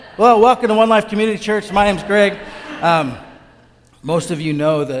Well, welcome to One Life Community Church. My name's Greg. Most of you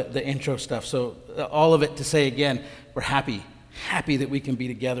know the intro stuff, so all of it to say again, we're happy that we can be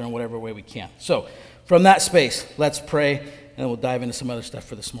together in whatever way we can. So from that space, let's pray, and then we'll dive into some other stuff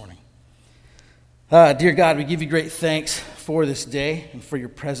for this morning. Dear God, we give you great thanks for this day and for your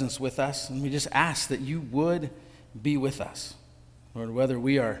presence with us, and we just ask that you would be with us. Lord, whether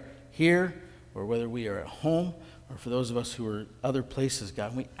we are here or whether we are at home, or for those of us who are other places,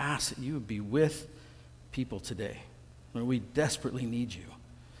 God, we ask that you would be with people today. Lord, we desperately need you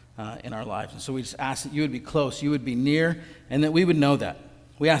in our lives. And so we just ask that you would be close, you would be near, and that we would know that.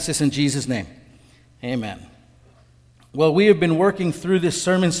 We ask this in Jesus' name. Amen. Well, we have been working through this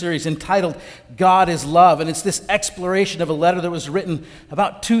sermon series entitled God is Love, and it's this exploration of a letter that was written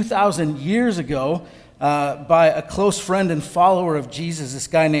about 2,000 years ago by a close friend and follower of Jesus, this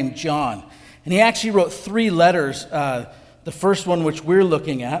guy named John. And he actually wrote 3 letters. The first one, which we're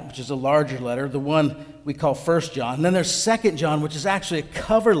looking at, which is a larger letter, the one we call 1 John. And then there's 2 John, which is actually a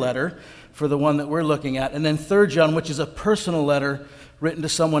cover letter for the one that we're looking at. And then 3 John, which is a personal letter written to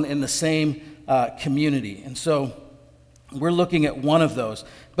someone in the same community. And so we're looking at one of those.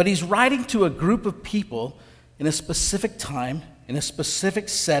 But he's writing to a group of people in a specific time, in a specific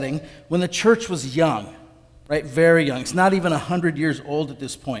setting, when the church was young. Right, very young. It's not even 100 years old at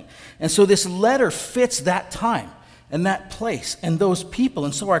this point. And so this letter fits that time and that place and those people.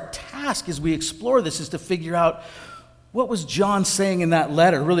 And so our task as we explore this is to figure out what was John saying in that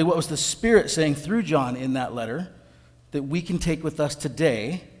letter, really what was the Spirit saying through John in that letter that we can take with us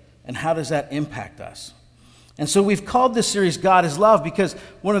today, and how does that impact us? And so we've called this series God is Love because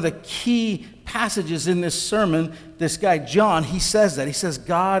one of the key passages in this sermon, this guy John, he says that. He says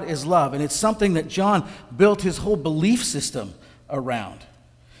God is love. And it's something that John built his whole belief system around.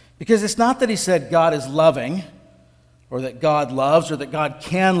 Because it's not that he said God is loving, or that God loves, or that God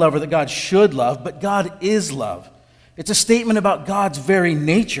can love, or that God should love, but God is love. It's a statement about God's very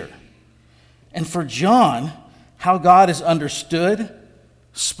nature. And for John, how God is understood,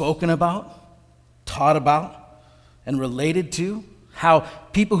 spoken about, taught about, and related to, how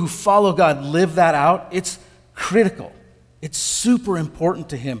people who follow God live that out, it's critical. It's super important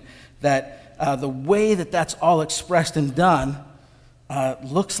to him that the way that that's all expressed and done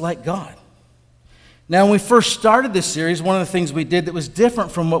looks like God. Now, when we first started this series, one of the things we did that was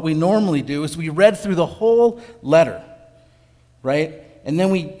different from what we normally do is we read through the whole letter, right? And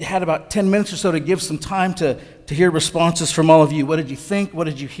then we had about 10 minutes or so to give some time to hear responses from all of you. What did you think? What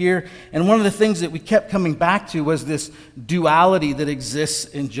did you hear? And one of the things that we kept coming back to was this duality that exists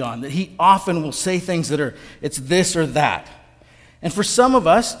in John, that he often will say things that are, it's this or that. And for some of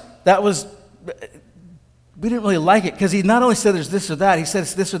us, we didn't really like it, because he not only said there's this or that, he said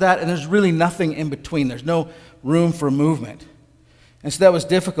it's this or that, and there's really nothing in between. There's no room for movement. And so that was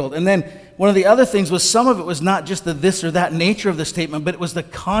difficult. And then one of the other things was some of it was not just the this or that nature of the statement, but it was the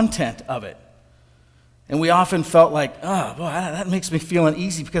content of it. And we often felt like, oh, boy, that makes me feel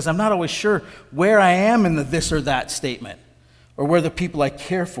uneasy, because I'm not always sure where I am in the this or that statement, or where the people I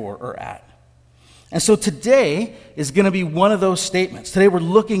care for are at. And so today is going to be one of those statements. Today we're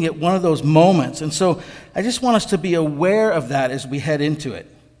looking at one of those moments. And so I just want us to be aware of that as we head into it.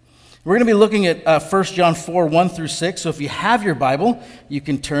 We're going to be looking at 1 John 4, 1 through 6. So if you have your Bible, you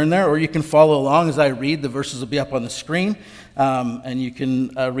can turn there, or you can follow along as I read. The verses will be up on the screen, and you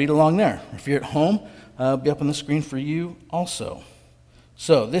can read along there. If you're at home, it'll be up on the screen for you also.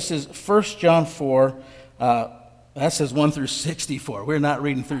 So this is 1 John 4, that says 1 through 64. We're not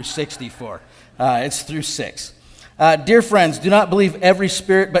reading through 64. It's through 6. Dear friends, do not believe every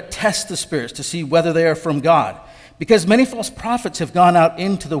spirit, but test the spirits to see whether they are from God. Because many false prophets have gone out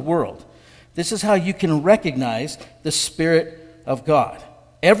into the world. This is how you can recognize the Spirit of God.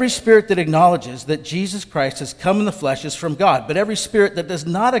 Every spirit that acknowledges that Jesus Christ has come in the flesh is from God, but every spirit that does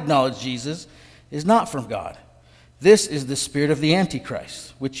not acknowledge Jesus is not from God. This is the spirit of the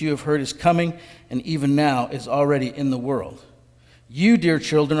Antichrist, which you have heard is coming, and even now is already in the world. You, dear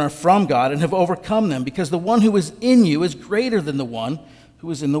children, are from God and have overcome them, because the one who is in you is greater than the one who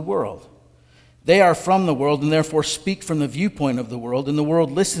is in the world. They are from the world and therefore speak from the viewpoint of the world, and the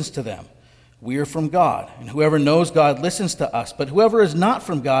world listens to them. We are from God, and whoever knows God listens to us, but whoever is not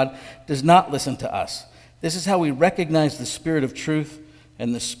from God does not listen to us. This is how we recognize the spirit of truth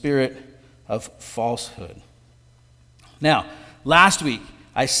and the spirit of falsehood. Now, last week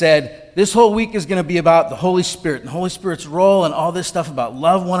I said this whole week is going to be about the Holy Spirit and the Holy Spirit's role and all this stuff about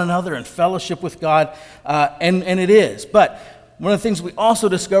love one another and fellowship with God, and it is. But one of the things we also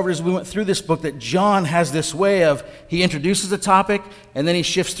discovered as we went through this book, that John has this way of, he introduces a topic, and then he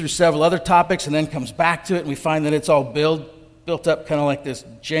shifts through several other topics, and then comes back to it, and we find that it's all built built up kind of like this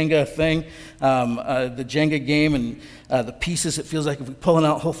Jenga thing, the Jenga game, and the pieces, it feels like if we pull it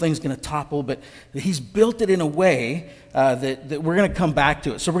out, the whole thing's going to topple. But he's built it in a way that we're going to come back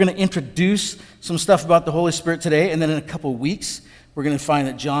to it. So we're going to introduce some stuff about the Holy Spirit today, and then in a couple weeks, we're going to find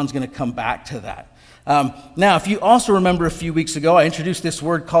that John's going to come back to that. Now, if you also remember a few weeks ago, I introduced this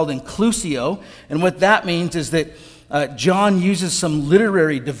word called inclusio, and what that means is that John uses some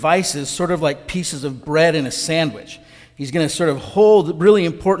literary devices, sort of like pieces of bread in a sandwich. He's going to sort of hold really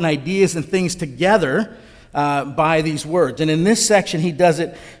important ideas and things together by these words. And in this section, he does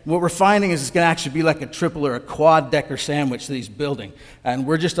it, what we're finding is it's going to actually be like a triple or a quad-decker sandwich that he's building. And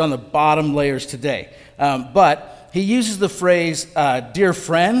we're just on the bottom layers today. But he uses the phrase, dear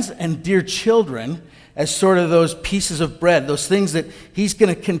friends and dear children, as sort of those pieces of bread, those things that he's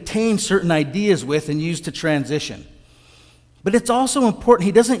going to contain certain ideas with and use to transition. But it's also important,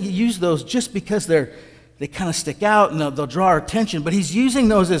 he doesn't use those just because they kind of stick out and they'll draw our attention, but he's using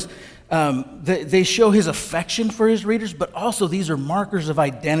those as they show his affection for his readers, but also these are markers of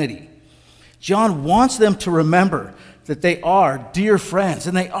identity. John wants them to remember that they are dear friends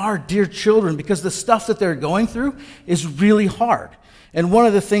and they are dear children because the stuff that they're going through is really hard. And one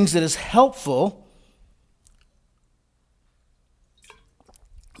of the things that is helpful,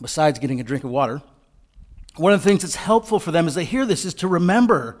 besides getting a drink of water, one of the things that's helpful for them as they hear this is to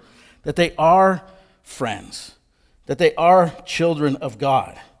remember that they are friends, that they are children of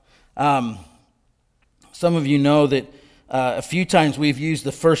God. Some of you know that a few times we've used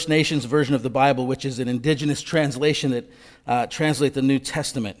the First Nations version of the Bible, which is an indigenous translation that translates the New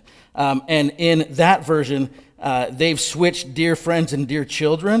Testament. And in that version, they've switched dear friends and dear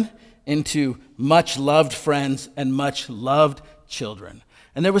children into much loved friends and much loved children.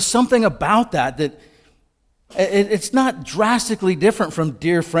 And there was something about that it's not drastically different from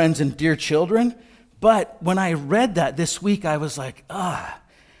dear friends and dear children, but when I read that this week, I was like,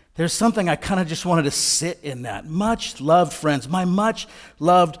 there's something I kind of just wanted to sit in that. Much loved friends, my much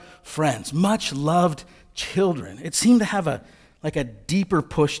loved friends, much loved children. It seemed to have a deeper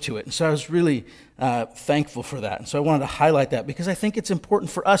push to it. And so I was really thankful for that. And so I wanted to highlight that because I think it's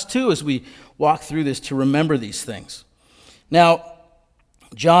important for us too as we walk through this to remember these things. Now,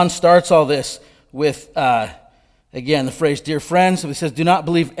 John starts all this with, again, the phrase, dear friends. So he says, do not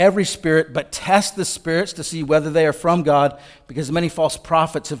believe every spirit, but test the spirits to see whether they are from God, because many false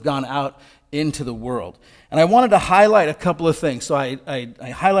prophets have gone out into the world. And I wanted to highlight a couple of things. So I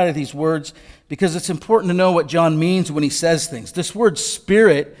highlighted these words because it's important to know what John means when he says things. This word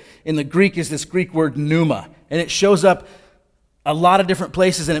spirit in the Greek is this Greek word pneuma, and it shows up a lot of different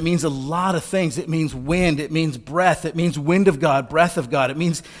places, and it means a lot of things. It means wind, it means breath, it means wind of God, breath of God. It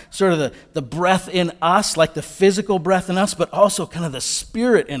means sort of the breath in us, like the physical breath in us, but also kind of the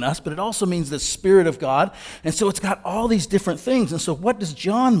spirit in us, but it also means the Spirit of God. And so it's got all these different things. And so what does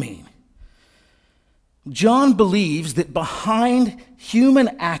John mean? John believes that behind human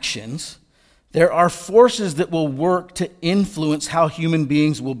actions, there are forces that will work to influence how human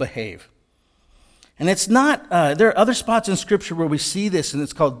beings will behave. And it's not, there are other spots in Scripture where we see this, and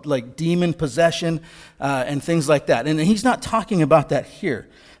it's called like demon possession and things like that. And he's not talking about that here,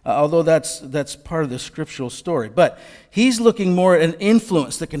 although that's part of the scriptural story. But he's looking more at an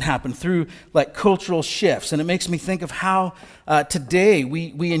influence that can happen through like cultural shifts. And it makes me think of how today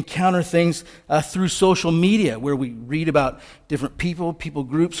we encounter things through social media, where we read about different people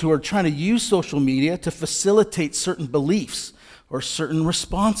groups who are trying to use social media to facilitate certain beliefs or certain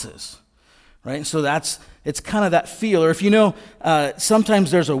responses. Right? And so it's kind of that feel. Or if you know, sometimes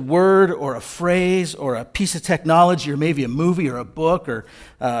there's a word or a phrase or a piece of technology or maybe a movie or a book or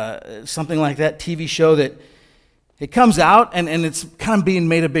something like that, TV show that it comes out and it's kind of being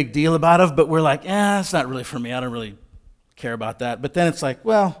made a big deal about but we're like, it's not really for me. I don't really care about that. But then it's like,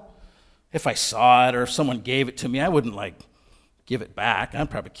 well, if I saw it or if someone gave it to me, I wouldn't like give it back. I'd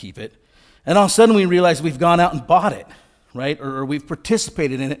probably keep it. And all of a sudden we realize we've gone out and bought it. Right? Or we've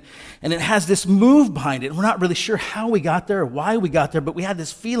participated in it, and it has this move behind it. We're not really sure how we got there or why we got there, but we had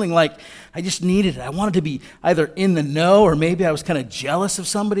this feeling like I just needed it. I wanted to be either in the know, or maybe I was kind of jealous of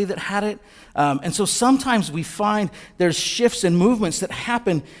somebody that had it. And so sometimes we find there's shifts and movements that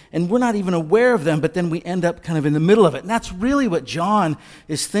happen, and we're not even aware of them, but then we end up kind of in the middle of it. And that's really what John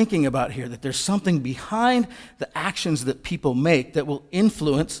is thinking about here, that there's something behind the actions that people make that will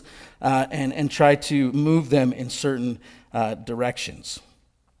influence and try to move them in certain directions.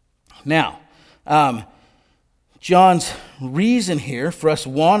 Now, John's reason here for us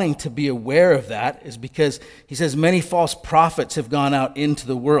wanting to be aware of that is because he says many false prophets have gone out into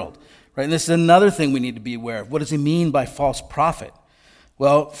the world. Right? And this is another thing we need to be aware of. What does he mean by false prophet?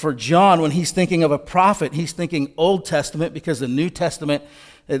 Well, for John, when he's thinking of a prophet, he's thinking Old Testament because the New Testament,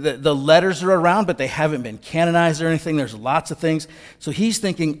 the letters are around, but they haven't been canonized or anything. There's lots of things. So he's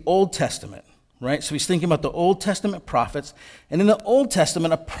thinking Old Testament, right? So he's thinking about the Old Testament prophets. And in the Old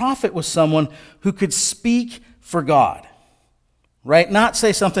Testament, a prophet was someone who could speak for God, right? Not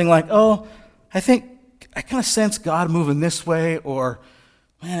say something like, oh, I kind of sense God moving this way, or,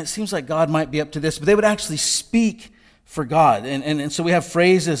 man, it seems like God might be up to this. But they would actually speak for God. And so we have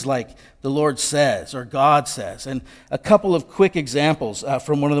phrases like the Lord says or God says. And a couple of quick examples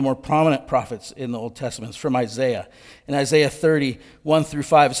from one of the more prominent prophets in the Old Testament is from Isaiah. In Isaiah 30, 1 through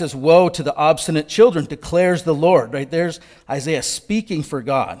 5, it says, "Woe to the obstinate children, declares the Lord." Right there's Isaiah speaking for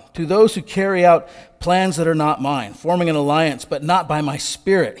God. "To those who carry out plans that are not mine, forming an alliance, but not by my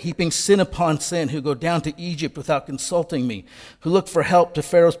spirit, heaping sin upon sin, who go down to Egypt without consulting me, who look for help to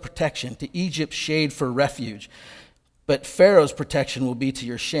Pharaoh's protection, to Egypt's shade for refuge. But Pharaoh's protection will be to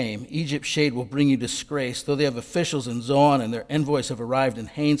your shame. Egypt's shade will bring you disgrace. Though they have officials in Zoan and their envoys have arrived in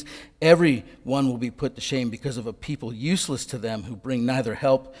Hanes, everyone will be put to shame because of a people useless to them who bring neither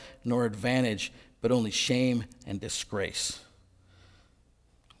help nor advantage, but only shame and disgrace."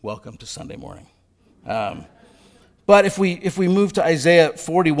 Welcome to Sunday morning. But if we move to Isaiah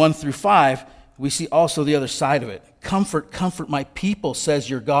 41 through 5, we see also the other side of it. "Comfort, comfort my people, says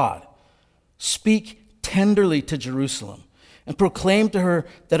your God. Speak tenderly to Jerusalem, and proclaim to her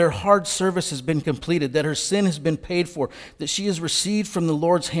that her hard service has been completed, that her sin has been paid for, that she has received from the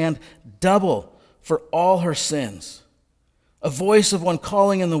Lord's hand double for all her sins. A voice of one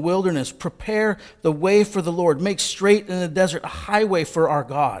calling in the wilderness, prepare the way for the Lord, make straight in the desert a highway for our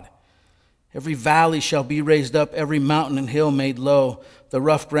God. Every valley shall be raised up, every mountain and hill made low. The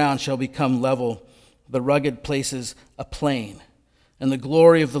rough ground shall become level, the rugged places a plain. And the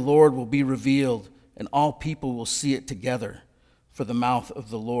glory of the Lord will be revealed, and all people will see it together, for the mouth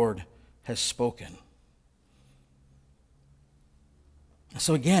of the Lord has spoken."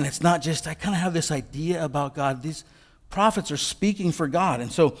 So again, it's not just, I kind of have this idea about God. These prophets are speaking for God.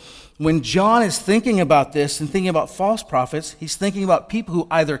 And so when John is thinking about this and thinking about false prophets, he's thinking about people who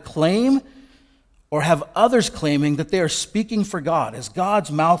either claim or have others claiming that they are speaking for God as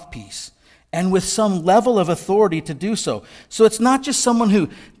God's mouthpiece, and with some level of authority to do so. So it's not just someone who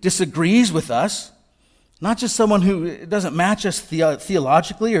disagrees with us, not just someone who doesn't match us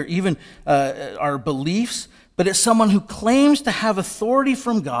theologically or even our beliefs, but it's someone who claims to have authority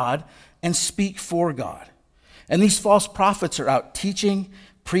from God and speak for God. And these false prophets are out teaching,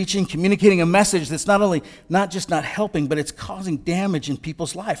 preaching, communicating a message that's not just not helping, but it's causing damage in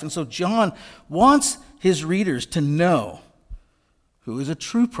people's life. And so John wants his readers to know who is a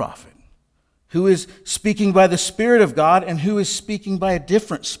true prophet, who is speaking by the Spirit of God, and who is speaking by a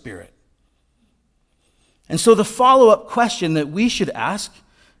different spirit. And so the follow-up question that we should ask,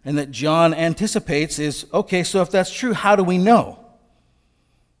 and that John anticipates, is, okay, so if that's true, how do we know?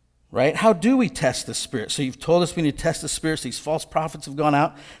 Right? How do we test the Spirit? So you've told us we need to test the spirits. These false prophets have gone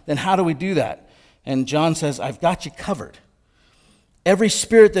out. Then how do we do that? And John says, I've got you covered. Every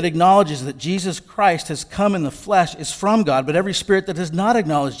spirit that acknowledges that Jesus Christ has come in the flesh is from God, but every spirit that does not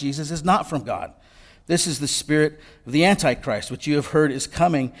acknowledge Jesus is not from God. This is the spirit of the Antichrist, which you have heard is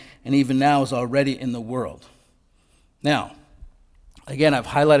coming, and even now is already in the world. Now, again, I've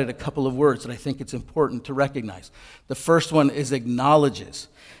highlighted a couple of words that I think it's important to recognize. The first one is acknowledges.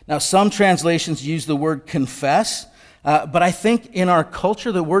 Now, some translations use the word confess, but I think in our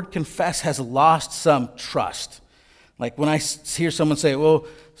culture, the word confess has lost some trust. Like when I hear someone say, well,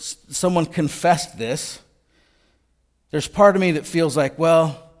 someone confessed this, there's part of me that feels like,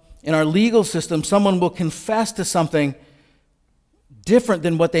 well, in our legal system, someone will confess to something different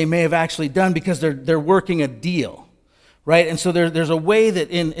than what they may have actually done because they're working a deal, right? And so there's a way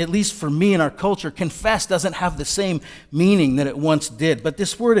that, at least for me in our culture, confess doesn't have the same meaning that it once did. But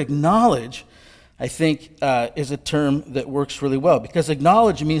this word acknowledge, I think, is a term that works really well, because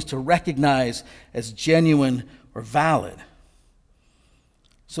acknowledge means to recognize as genuine or valid.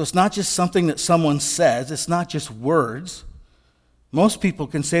 So it's not just something that someone says. It's not just words. Most people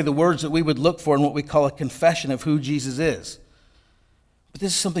can say the words that we would look for in what we call a confession of who Jesus is. But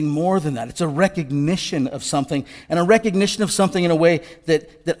this is something more than that. It's a recognition of something, and a recognition of something in a way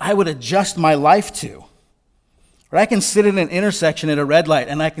that I would adjust my life to. Or I can sit in an intersection at a red light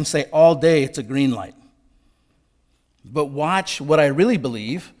and I can say all day it's a green light. But watch what I really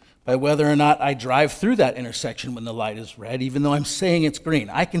believe by whether or not I drive through that intersection when the light is red, even though I'm saying it's green.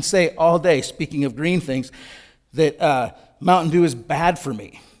 I can say all day, speaking of green things, that Mountain Dew is bad for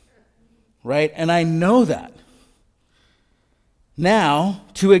me, right? And I know that. Now,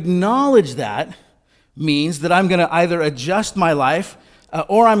 to acknowledge that means that I'm going to either adjust my life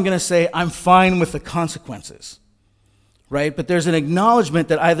or I'm going to say, I'm fine with the consequences, right? But there's an acknowledgement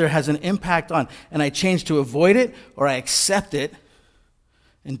that either has an impact on, and I change to avoid it, or I accept it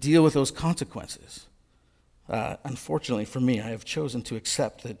and deal with those consequences. Unfortunately for me, I have chosen to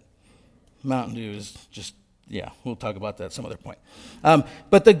accept that Mountain Dew is just, we'll talk about that some other point.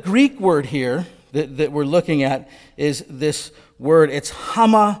 But the Greek word here that we're looking at is this word. It's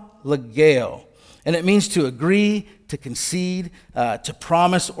homologeo, and it means to agree, to concede, to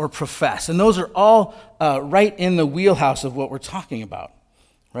promise, or profess. And those are all right in the wheelhouse of what we're talking about,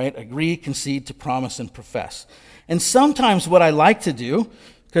 right? Agree, concede, to promise, and profess. And sometimes what I like to do,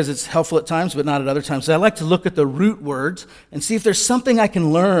 because it's helpful at times, but not at other times, I like to look at the root words and see if there's something I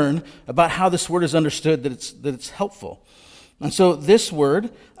can learn about how this word is understood that it's helpful. And so this word,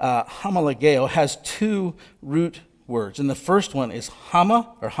 homologeo, has two root words. And the first one is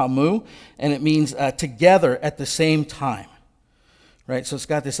hama, or hamu, and it means together at the same time, right? So it's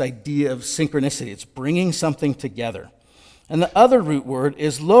got this idea of synchronicity. It's bringing something together. And the other root word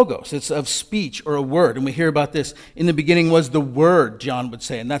is logos. It's of speech or a word. And we hear about this. In the beginning was the word, John would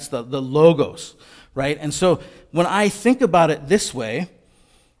say, and that's the logos, right? And so when I think about it this way,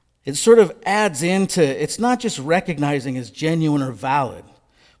 it sort of adds into, it's not just recognizing as genuine or valid,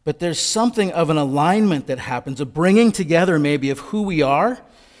 but there's something of an alignment that happens, a bringing together maybe of who we are and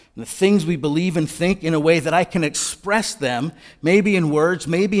the things we believe and think in a way that I can express them, maybe in words,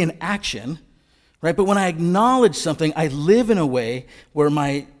 maybe in action, right? But when I acknowledge something, I live in a way where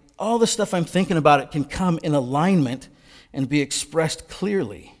all the stuff I'm thinking about it can come in alignment and be expressed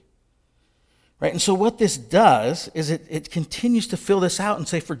clearly, right? And so what this does is it continues to fill this out and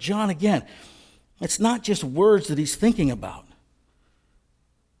say, for John, again, it's not just words that he's thinking about,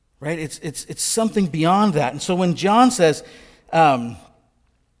 right? It's something beyond that. And so when John says, there's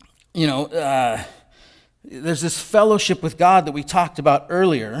this fellowship with God that we talked about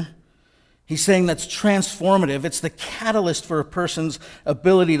earlier, he's saying that's transformative. It's the catalyst for a person's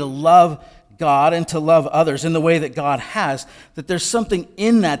ability to love God and to love others in the way that God has, that there's something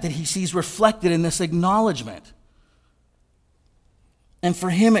in that he sees reflected in this acknowledgement. And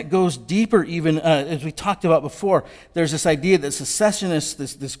for him, it goes deeper even, as we talked about before. There's this idea that secessionists,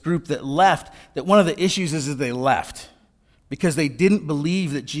 this group that left, that one of the issues is that they left because they didn't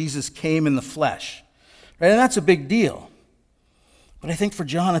believe that Jesus came in the flesh. Right? And that's a big deal. But I think for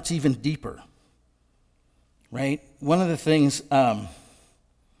John, it's even deeper. Right? One of the things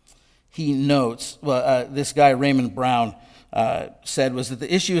he notes, this guy, Raymond Brown, said was that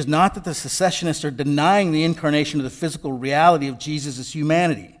the issue is not that the secessionists are denying the incarnation of the physical reality of Jesus'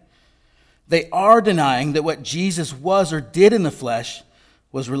 humanity. They are denying that what Jesus was or did in the flesh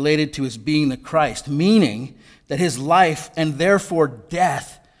was related to his being the Christ, meaning that his life and therefore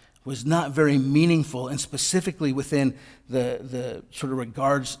death was not very meaningful, and specifically within the sort of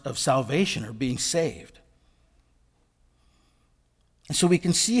regards of salvation or being saved. And so we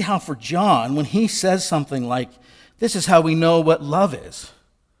can see how for John, when he says something like, this is how we know what love is,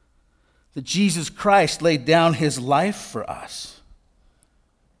 that Jesus Christ laid down his life for us.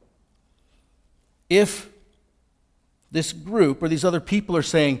 If this group or these other people are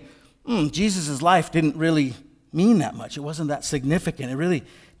saying, Jesus' life didn't really mean that much, it wasn't that significant, it really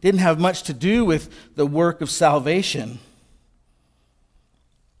didn't have much to do with the work of salvation,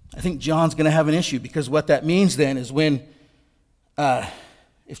 I think John's going to have an issue, because what that means then is when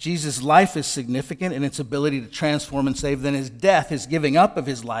if Jesus' life is significant in its ability to transform and save, then his death, his giving up of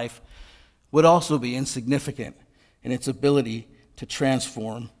his life, would also be insignificant in its ability to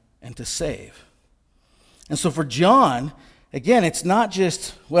transform and to save. And so for John, again, it's not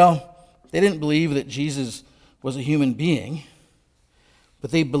just, they didn't believe that Jesus was a human being,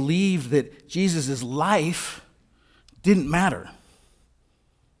 but they believed that Jesus' life didn't matter.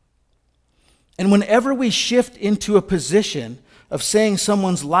 And whenever we shift into a position of saying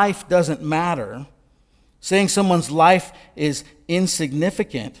someone's life doesn't matter, saying someone's life is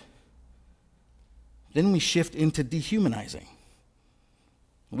insignificant, then we shift into dehumanizing.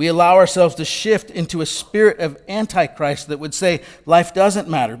 We allow ourselves to shift into a spirit of Antichrist that would say life doesn't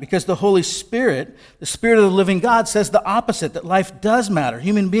matter, because the Holy Spirit, the Spirit of the living God, says the opposite, that life does matter.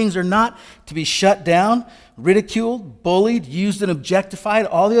 Human beings are not to be shut down, ridiculed, bullied, used and objectified,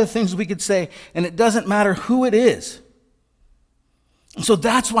 all the other things we could say, and it doesn't matter who it is. And so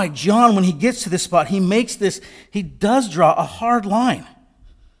that's why John, when he gets to this spot, he does draw a hard line.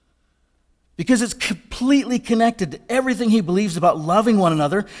 Because it's completely connected to everything he believes about loving one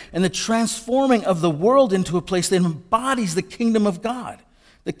another and the transforming of the world into a place that embodies the kingdom of God,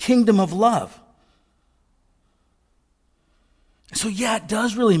 the kingdom of love. So it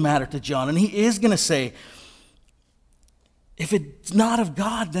does really matter to John. And he is going to say, if it's not of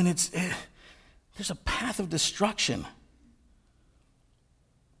God, then there's a path of destruction.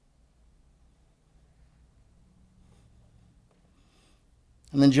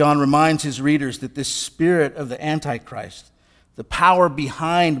 And then John reminds his readers that this spirit of the Antichrist, the power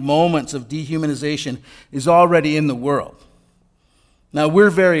behind moments of dehumanization, is already in the world. Now,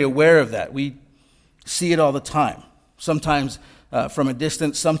 we're very aware of that. We see it all the time, sometimes from a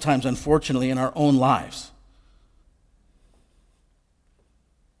distance, sometimes, unfortunately, in our own lives.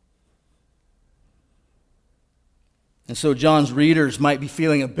 And so John's readers might be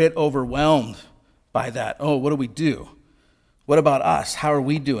feeling a bit overwhelmed by that. Oh, what do we do? What about us? How are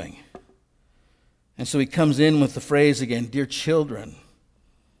we doing? And so he comes in with the phrase again, dear children,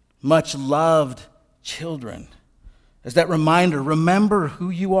 much loved children. As that reminder, remember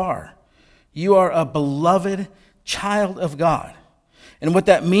who you are. You are a beloved child of God. And what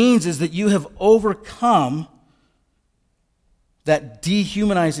that means is that you have overcome that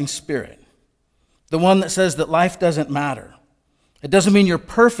dehumanizing spirit, the one that says that life doesn't matter. It doesn't mean you're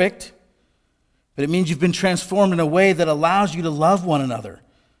perfect, but it means you've been transformed in a way that allows you to love one another.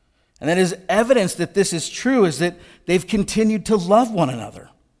 And that is evidence that this is true, is that they've continued to love one another.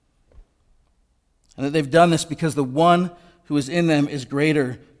 And that they've done this because the one who is in them is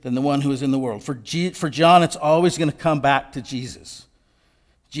greater than the one who is in the world. For John, it's always going to come back to Jesus.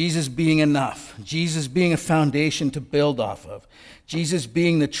 Jesus being enough. Jesus being a foundation to build off of. Jesus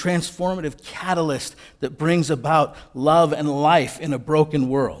being the transformative catalyst that brings about love and life in a broken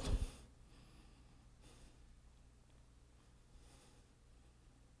world.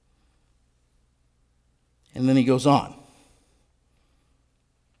 And then he goes on.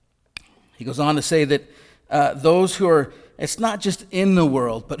 He goes on to say that those who are, it's not just in the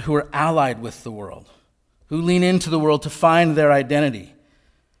world, but who are allied with the world, who lean into the world to find their identity,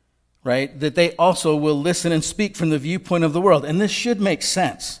 right? That they also will listen and speak from the viewpoint of the world. And this should make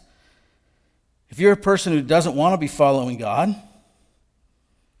sense. If you're a person who doesn't want to be following God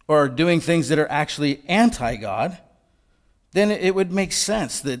or doing things that are actually anti-God, then it would make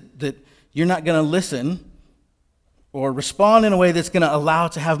sense that you're not going to listen or respond in a way that's going to allow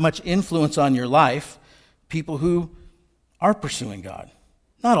it to have much influence on your life, people who are pursuing God.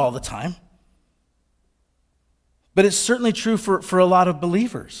 Not all the time. But it's certainly true for a lot of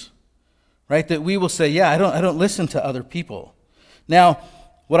believers, right? That we will say, yeah, I don't listen to other people. Now,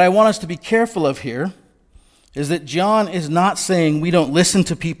 what I want us to be careful of here is that John is not saying we don't listen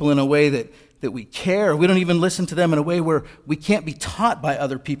to people in a way that we care. We don't even listen to them in a way where we can't be taught by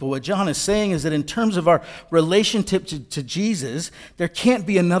other people. What John is saying is that in terms of our relationship to Jesus, there can't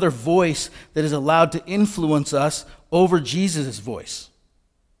be another voice that is allowed to influence us over Jesus' voice.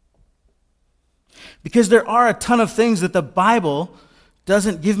 Because there are a ton of things that the Bible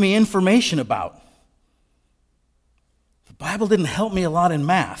doesn't give me information about. The Bible didn't help me a lot in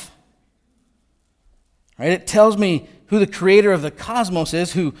math. Right? It tells me who the creator of the cosmos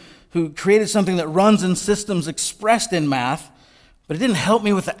is, who created something that runs in systems expressed in math, but it didn't help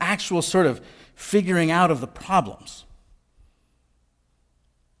me with the actual sort of figuring out of the problems.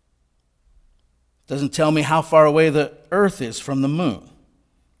 It doesn't tell me how far away the earth is from the moon,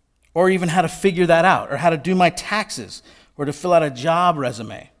 or even how to figure that out, or how to do my taxes, or to fill out a job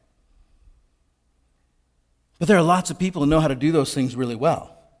resume. But there are lots of people who know how to do those things really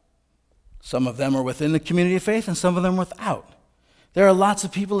well. Some of them are within the community of faith, and some of them without. There are lots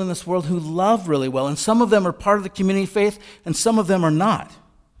of people in this world who love really well, and some of them are part of the community of faith, and some of them are not.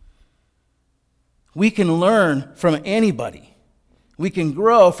 We can learn from anybody. We can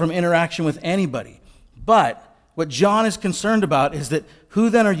grow from interaction with anybody. But what John is concerned about is that who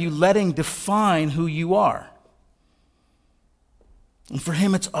then are you letting define who you are? And for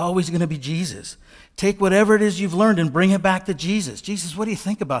him, it's always going to be Jesus. Take whatever it is you've learned and bring it back to Jesus. Jesus, what do you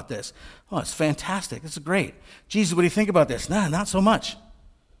think about this? Oh, it's fantastic. It's great. Jesus, what do you think about this? Nah, not so much.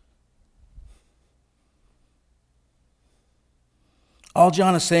 All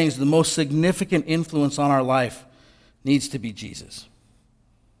John is saying is the most significant influence on our life needs to be Jesus.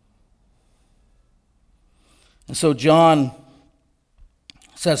 And so John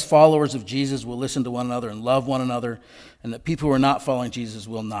says followers of Jesus will listen to one another and love one another, and that people who are not following Jesus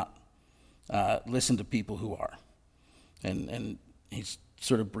will not listen to people who are. And he's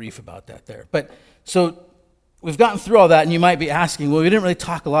sort of brief about that there. But so we've gotten through all that, and you might be asking, well, we didn't really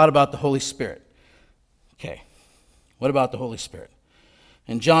talk a lot about the Holy Spirit. Okay, what about the Holy Spirit?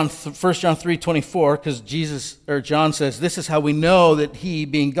 In 1 John 3:24, because John says, this is how we know that he,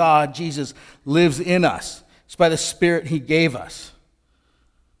 being God, Jesus, lives in us. It's by the Spirit he gave us.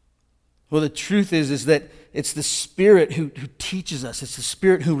 Well, the truth is that it's the Spirit who teaches us. It's the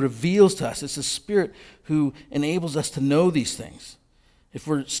Spirit who reveals to us. It's the Spirit who enables us to know these things. If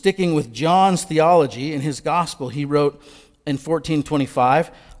we're sticking with John's theology in his gospel, he wrote in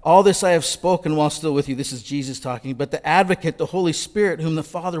 14:25, "All this I have spoken while still with you," this is Jesus talking, "but the Advocate, the Holy Spirit, whom the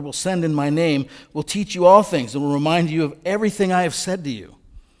Father will send in my name, will teach you all things and will remind you of everything I have said to you."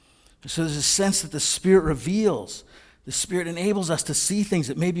 So there's a sense that the Spirit reveals. The Spirit enables us to see things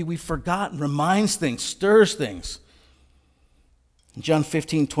that maybe we've forgotten, reminds things, stirs things. In John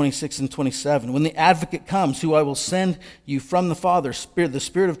 15:26 and 27, "When the Advocate comes, who I will send you from the Father, the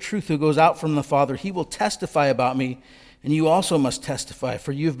Spirit of truth who goes out from the Father, he will testify about me, and you also must testify,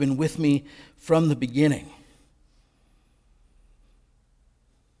 for you have been with me from the beginning."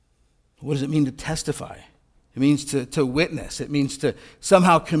 What does it mean to testify? It means to witness. It means to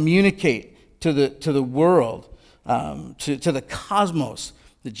somehow communicate to the world, to the cosmos,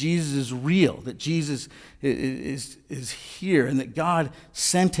 that Jesus is real, that Jesus is here, and that God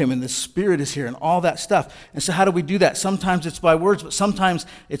sent him, and the Spirit is here, and all that stuff. And so how do we do that? Sometimes it's by words, but sometimes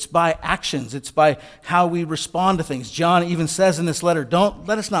it's by actions. It's by how we respond to things. John even says in this letter, don't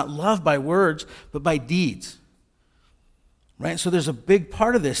let us not love by words, but by deeds. Right? So there's a big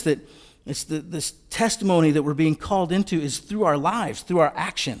part of this, that it's this testimony that we're being called into is through our lives, through our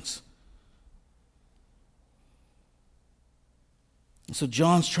actions. And so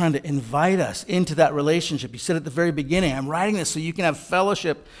John's trying to invite us into that relationship. He said at the very beginning, I'm writing this so you can have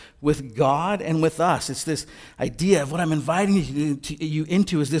fellowship with God and with us. It's this idea of what I'm inviting you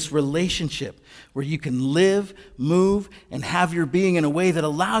into is this relationship where you can live, move, and have your being in a way that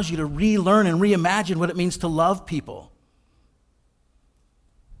allows you to relearn and reimagine what it means to love people.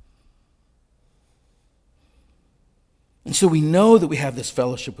 And so we know that we have this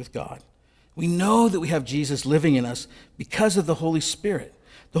fellowship with God. We know that we have Jesus living in us because of the Holy Spirit.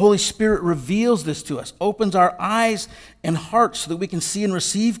 The Holy Spirit reveals this to us, opens our eyes and hearts so that we can see and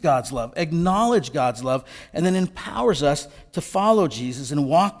receive God's love, acknowledge God's love, and then empowers us to follow Jesus and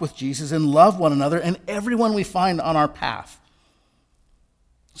walk with Jesus and love one another and everyone we find on our path,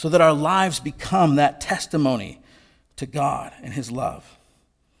 so that our lives become that testimony to God and his love.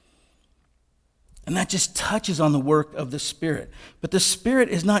 And that just touches on the work of the Spirit. But the Spirit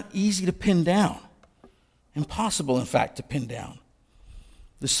is not easy to pin down. Impossible, in fact, to pin down.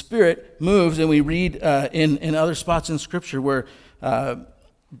 The Spirit moves, and we read in other spots in Scripture where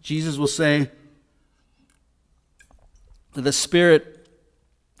Jesus will say that the Spirit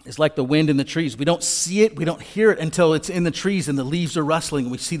is like the wind in the trees. We don't see it, we don't hear it until it's in the trees and the leaves are rustling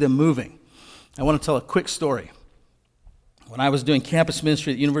and we see them moving. I want to tell a quick story. When I was doing campus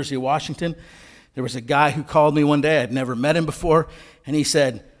ministry at the University of Washington, there was a guy who called me one day. I'd never met him before. And he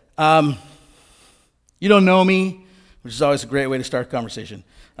said, you don't know me, which is always a great way to start a conversation.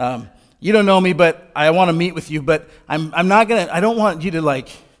 You don't know me, but I want to meet with you. But I don't want you to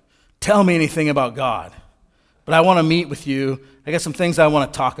tell me anything about God. But I want to meet with you. I got some things I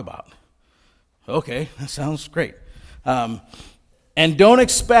want to talk about. Okay, that sounds great. And don't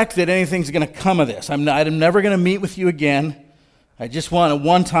expect that anything's going to come of this. I'm never going to meet with you again. I just want a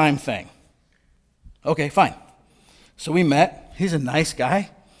one-time thing. Okay, fine. So we met. He's a nice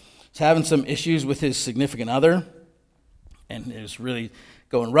guy. He's having some issues with his significant other, and it was really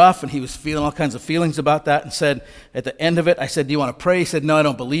going rough, and he was feeling all kinds of feelings about that, and said, at the end of it, I said, do you want to pray? He said, no, I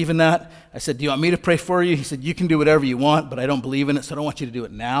don't believe in that. I said, do you want me to pray for you? He said, you can do whatever you want, but I don't believe in it, so I don't want you to do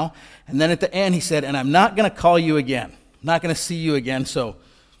it now. And then at the end, he said, and I'm not going to call you again. I'm not going to see you again, so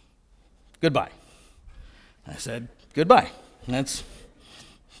goodbye. I said, goodbye. And that's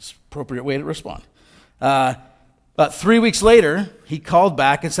an appropriate way to respond. About 3 weeks later, he called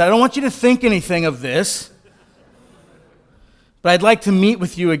back and said, I don't want you to think anything of this, but I'd like to meet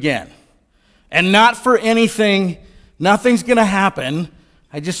with you again. And not for anything, nothing's going to happen.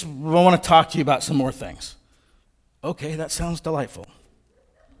 I just want to talk to you about some more things. Okay, that sounds delightful.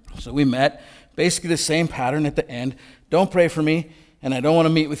 So we met, basically the same pattern at the end. Don't pray for me, and I don't want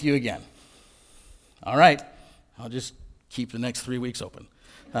to meet with you again. All right, I'll just keep the next 3 weeks open.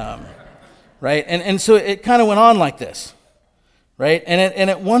 Right? And so it kind of went on like this, right? And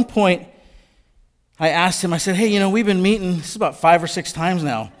at one point, I asked him, I said, hey, we've been meeting, this is about 5 or 6 times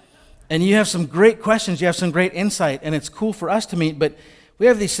now, and you have some great questions, you have some great insight, and it's cool for us to meet, but we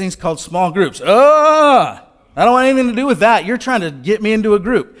have these things called small groups. I don't want anything to do with that. You're trying to get me into a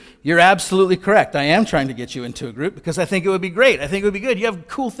group. You're absolutely correct. I am trying to get you into a group because I think it would be great. I think it would be good. You have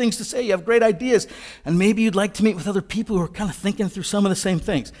cool things to say. You have great ideas. And maybe you'd like to meet with other people who are kind of thinking through some of the same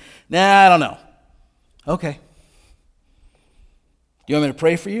things. Nah, I don't know. Okay. Do you want me to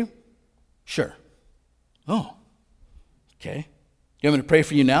pray for you? Sure. Oh, okay. Do you want me to pray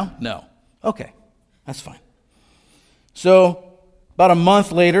for you now? No. Okay, that's fine. So about a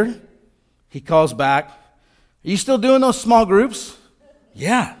month later, he calls back. Are you still doing those small groups?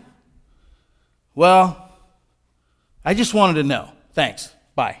 Yeah. Well, I just wanted to know. Thanks.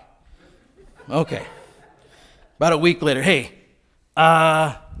 Bye. Okay. About a week later, hey,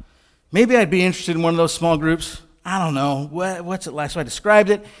 maybe I'd be interested in one of those small groups. I don't know. What's it like? So I described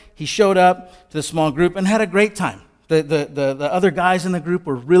it. He showed up to the small group and had a great time. The other guys in the group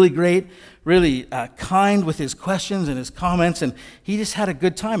were really great, really kind with his questions and his comments, and he just had a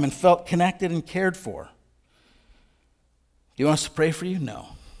good time and felt connected and cared for. Do you want us to pray for you? No.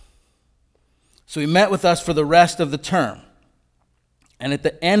 So he met with us for the rest of the term. And at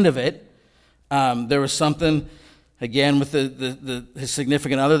the end of it, there was something, again, with his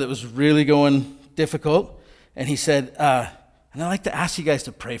significant other that was really going difficult. And he said, and I'd like to ask you guys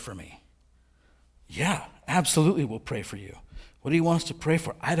to pray for me. Yeah, absolutely, we'll pray for you. What do you want us to pray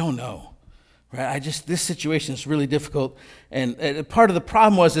for? I don't know. Right? This situation is really difficult. And part of the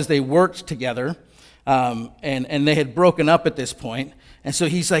problem was they worked together, and they had broken up at this point. And so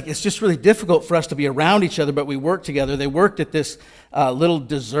he's like, it's just really difficult for us to be around each other, but we work together. They worked at this little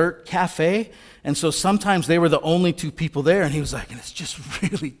dessert cafe, and so sometimes they were the only two people there, and he was like, and it's just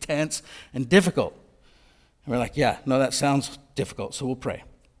really tense and difficult. And we're like, yeah, no, that sounds difficult, so we'll pray.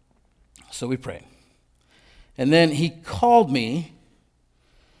 So we prayed. And then he called me,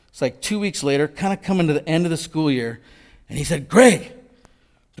 it's like 2 weeks later, kind of coming to the end of the school year, and he said, Greg,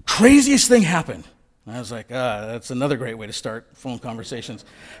 the craziest thing happened. And I was like, that's another great way to start phone conversations.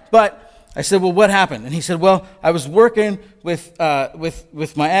 But I said, well, what happened? And he said, well, I was working with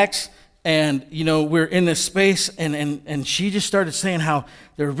my ex, and, we're in this space, and she just started saying how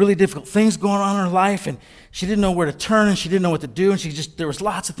there were really difficult things going on in her life, and she didn't know where to turn, and she didn't know what to do, and there was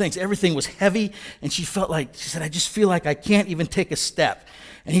lots of things. Everything was heavy, and she said, I just feel like I can't even take a step.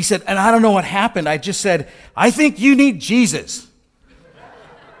 And he said, and I don't know what happened. I just said, I think you need Jesus.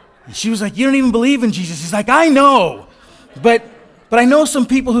 And she was like, you don't even believe in Jesus. He's like, I know, but I know some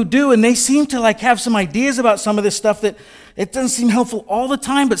people who do, and they seem to have some ideas about some of this stuff that it doesn't seem helpful all the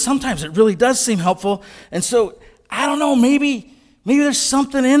time, but sometimes it really does seem helpful. And so, I don't know, maybe there's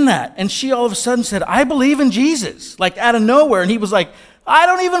something in that. And she all of a sudden said, I believe in Jesus, out of nowhere. And he was like, I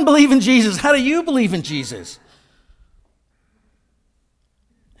don't even believe in Jesus. How do you believe in Jesus?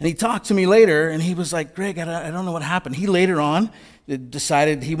 And he talked to me later, and he was like, Greg, I don't know what happened. He later on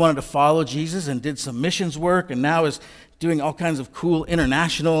decided he wanted to follow Jesus and did some missions work, and now is doing all kinds of cool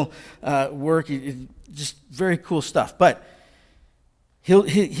international work, just very cool stuff. But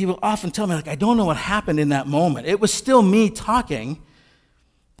he will often tell me, I don't know what happened in that moment. It was still me talking,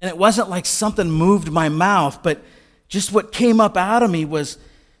 and it wasn't like something moved my mouth, but just what came up out of me was,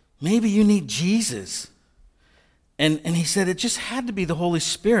 maybe you need Jesus. And he said, it just had to be the Holy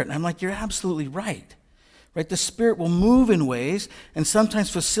Spirit. And I'm like, you're absolutely right. Right? The Spirit will move in ways and sometimes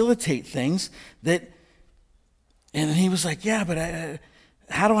facilitate things that, and he was like, yeah, but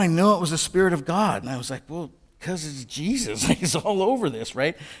how do I know it was the Spirit of God? And I was like, well, because it's Jesus. He's all over this,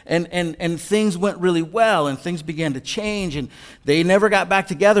 right? And things went really well, and things began to change, and they never got back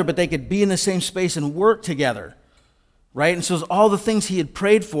together, but they could be in the same space and work together, right? And so all the things he had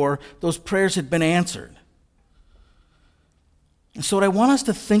prayed for, those prayers had been answered. And so what I want us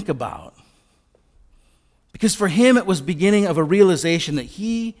to think about, because for him it was beginning of a realization that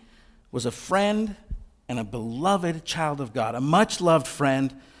he was a friend and a beloved child of God, a much-loved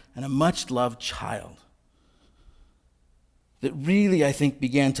friend and a much-loved child, that really, I think,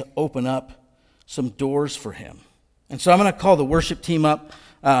 began to open up some doors for him. And so I'm going to call the worship team up,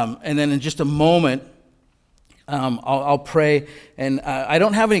 and then in just a moment, I'll pray. And I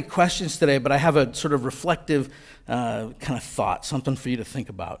don't have any questions today, but I have a sort of reflective kind of thought, something for you to think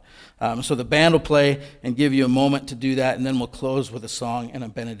about. So the band will play and give you a moment to do that, and then we'll close with a song and a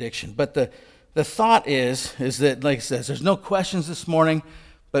benediction. But the thought is that, like I said, there's no questions this morning,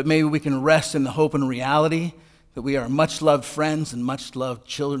 but maybe we can rest in the hope and reality that we are much-loved friends and much-loved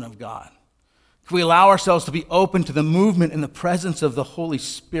children of God. If we allow ourselves to be open to the movement and the presence of the Holy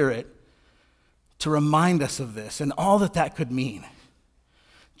Spirit to remind us of this and all that could mean.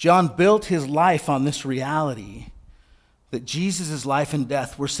 John built his life on this reality that Jesus' life and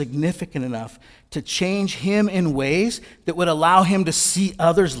death were significant enough to change him in ways that would allow him to see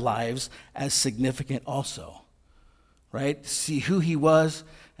others' lives as significant also, right? To see who he was,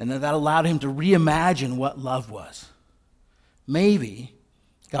 and that allowed him to reimagine what love was. Maybe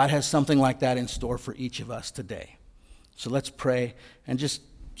God has something like that in store for each of us today. So let's pray and just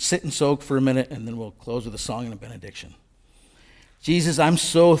sit and soak for a minute, and then we'll close with a song and a benediction. Jesus, I'm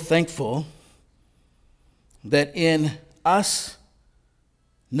so thankful that in us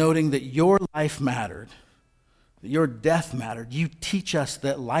noting that your life mattered, that your death mattered. You teach us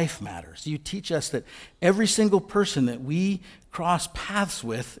that life matters. You teach us that every single person that we cross paths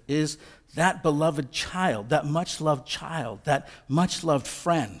with is that beloved child, that much-loved child, that much-loved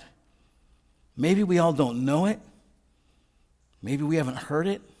friend. Maybe we all don't know it. Maybe we haven't heard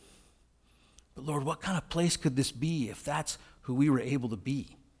it. But Lord, what kind of place could this be if that's who we were able to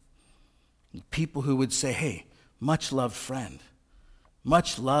be? People who would say, hey, much-loved friend,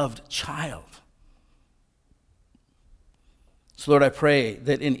 much-loved child. So Lord, I pray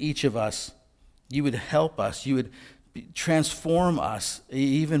that in each of us, you would help us, you would transform us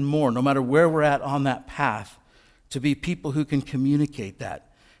even more, no matter where we're at on that path, to be people who can communicate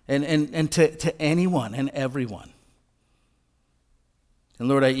that and to anyone and everyone. And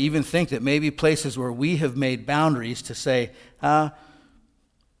Lord, I even think that maybe places where we have made boundaries to say, I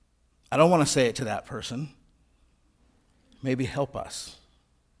don't want to say it to that person. Maybe help us,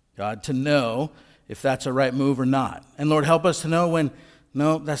 God, to know if that's a right move or not. And Lord, help us to know when,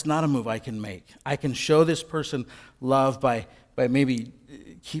 no, that's not a move I can make. I can show this person love by maybe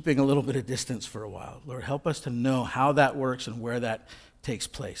keeping a little bit of distance for a while. Lord, help us to know how that works and where that takes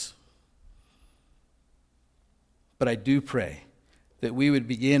place. But I do pray that we would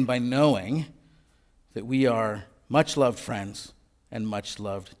begin by knowing that we are much-loved friends and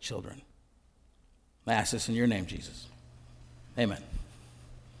much-loved children. I ask this in your name, Jesus. Amen.